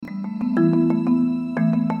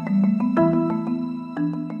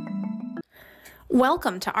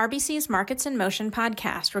Welcome to RBC's Markets in Motion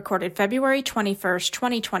podcast, recorded February 21st,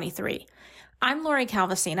 2023. I'm Lori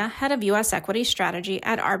Calvasina, Head of U.S. Equity Strategy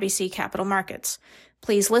at RBC Capital Markets.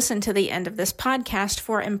 Please listen to the end of this podcast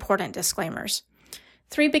for important disclaimers.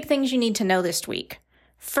 3 big things you need to know this week.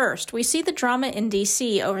 First, we see the drama in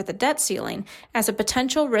D.C. over the debt ceiling as a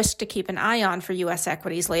potential risk to keep an eye on for U.S.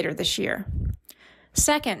 equities later this year.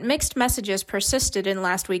 Second, mixed messages persisted in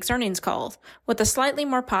last week's earnings call, with a slightly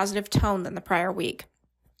more positive tone than the prior week.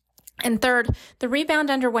 And third, the rebound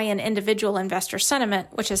underway in individual investor sentiment,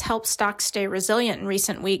 which has helped stocks stay resilient in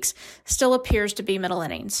recent weeks, still appears to be middle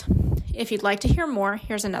innings. If you'd like to hear more,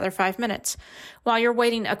 here's another 5 minutes. While you're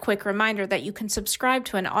waiting, a quick reminder that you can subscribe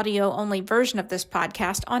to an audio-only version of this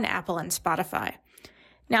podcast on Apple and Spotify.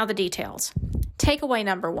 Now the details. Takeaway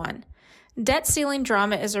number 1. Debt ceiling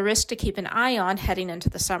drama is a risk to keep an eye on heading into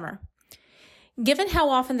the summer. Given how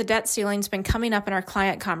often the debt ceiling's been coming up in our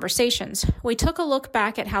client conversations, we took a look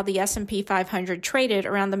back at how the S&P 500 traded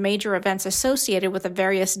around the major events associated with the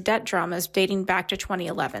various debt dramas dating back to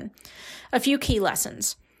 2011. A few key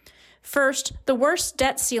lessons. First, the worst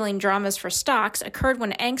debt ceiling dramas for stocks occurred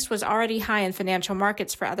when angst was already high in financial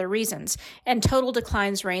markets for other reasons, and total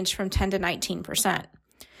declines ranged from 10 to 19%.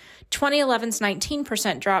 2011's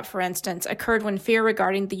 19% drop, for instance, occurred when fear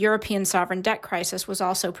regarding the European sovereign debt crisis was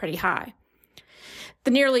also pretty high.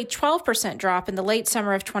 The nearly 12% drop in the late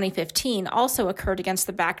summer of 2015 also occurred against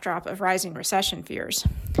the backdrop of rising recession fears.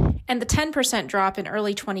 And the 10% drop in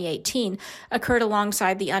early 2018 occurred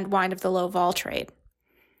alongside the unwind of the low vol trade.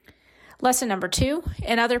 Lesson number 2,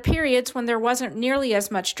 in other periods when there wasn't nearly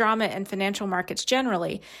as much drama in financial markets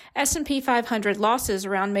generally, S&P 500 losses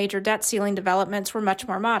around major debt ceiling developments were much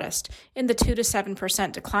more modest, in the 2 to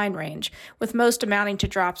 7% decline range, with most amounting to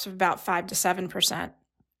drops of about 5 to 7%.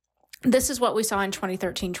 This is what we saw in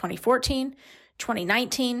 2013, 2014,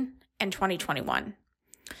 2019, and 2021.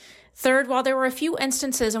 Third, while there were a few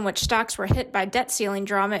instances in which stocks were hit by debt ceiling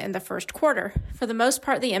drama in the first quarter, for the most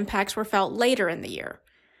part the impacts were felt later in the year.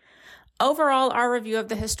 Overall, our review of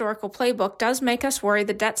the historical playbook does make us worry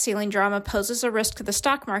the debt ceiling drama poses a risk to the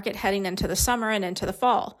stock market heading into the summer and into the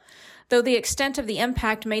fall, though the extent of the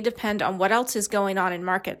impact may depend on what else is going on in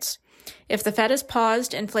markets. If the Fed is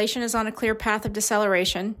paused, inflation is on a clear path of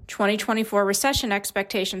deceleration, 2024 recession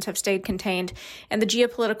expectations have stayed contained, and the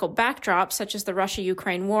geopolitical backdrop, such as the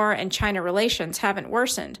Russia-Ukraine war and China relations, haven't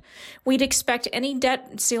worsened, we'd expect any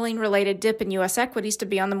debt ceiling-related dip in U.S. equities to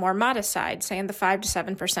be on the more modest side, say in the 5 to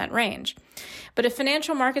 7% range. But if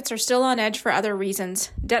financial markets are still on edge for other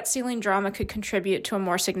reasons, debt ceiling drama could contribute to a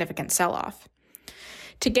more significant sell-off.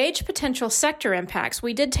 To gauge potential sector impacts,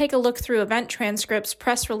 we did take a look through event transcripts,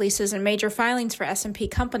 press releases, and major filings for S&P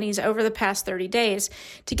companies over the past 30 days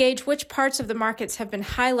to gauge which parts of the markets have been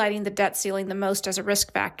highlighting the debt ceiling the most as a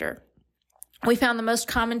risk factor. We found the most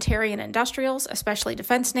commentary in industrials, especially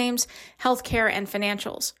defense names, healthcare, and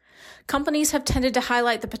financials. Companies have tended to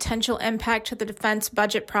highlight the potential impact to the defense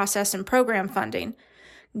budget process and program funding,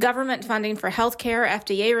 government funding for healthcare,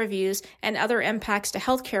 FDA reviews, and other impacts to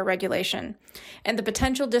healthcare regulation, and the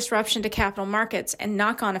potential disruption to capital markets and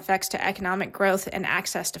knock-on effects to economic growth and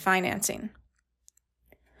access to financing.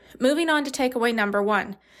 Moving on to takeaway number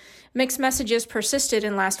 1. Mixed messages persisted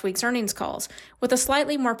in last week's earnings calls, with a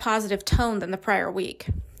slightly more positive tone than the prior week.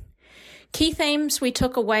 Key themes we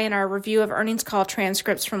took away in our review of earnings call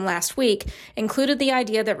transcripts from last week included the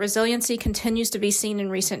idea that resiliency continues to be seen in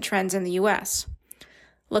recent trends in the U.S.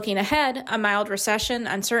 Looking ahead, a mild recession,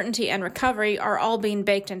 uncertainty, and recovery are all being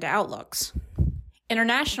baked into outlooks.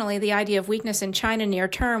 Internationally, the idea of weakness in China near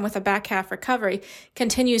term with a back half recovery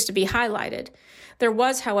continues to be highlighted. There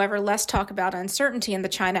was, however, less talk about uncertainty in the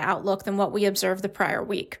China outlook than what we observed the prior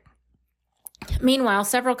week. Meanwhile,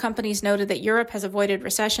 several companies noted that Europe has avoided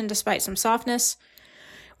recession despite some softness.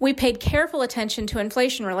 We paid careful attention to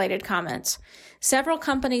inflation-related comments. Several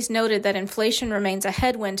companies noted that inflation remains a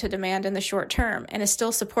headwind to demand in the short term and is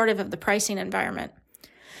still supportive of the pricing environment.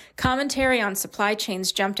 Commentary on supply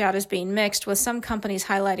chains jumped out as being mixed, with some companies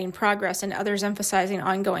highlighting progress and others emphasizing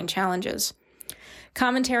ongoing challenges.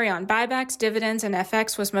 Commentary on buybacks, dividends, and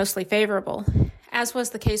FX was mostly favorable. As was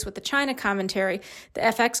the case with the China commentary, the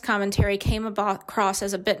FX commentary came across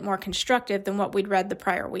as a bit more constructive than what we'd read the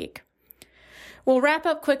prior week. We'll wrap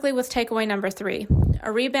up quickly with takeaway number 3.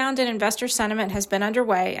 A rebound in investor sentiment has been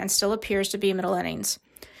underway and still appears to be middle innings.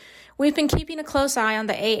 We've been keeping a close eye on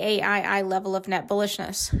the AAII level of net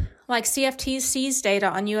bullishness. Like CFTC's data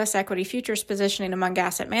on U.S. equity futures positioning among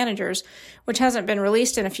asset managers, which hasn't been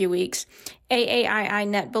released in a few weeks, AAII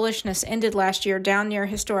net bullishness ended last year down near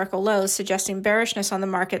historical lows, suggesting bearishness on the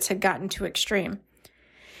markets had gotten too extreme.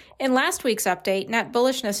 In last week's update, net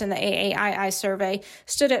bullishness in the AAII survey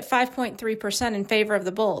stood at 5.3% in favor of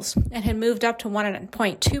the bulls and had moved up to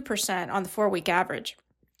 1.2% on the 4-week average.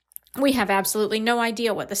 We have absolutely no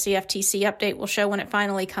idea what the CFTC update will show when it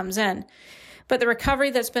finally comes in. But the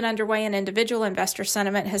recovery that's been underway in individual investor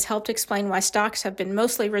sentiment has helped explain why stocks have been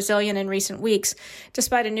mostly resilient in recent weeks,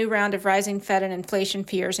 despite a new round of rising Fed and inflation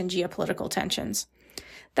fears and geopolitical tensions.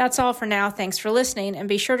 That's all for now. Thanks for listening, and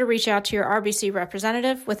be sure to reach out to your RBC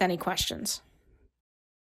representative with any questions.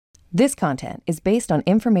 This content is based on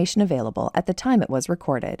information available at the time it was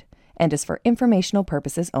recorded and is for informational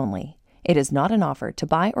purposes only. It is not an offer to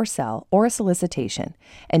buy or sell or a solicitation,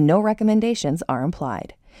 and no recommendations are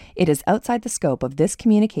implied. It is outside the scope of this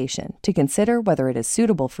communication to consider whether it is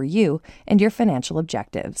suitable for you and your financial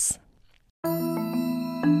objectives.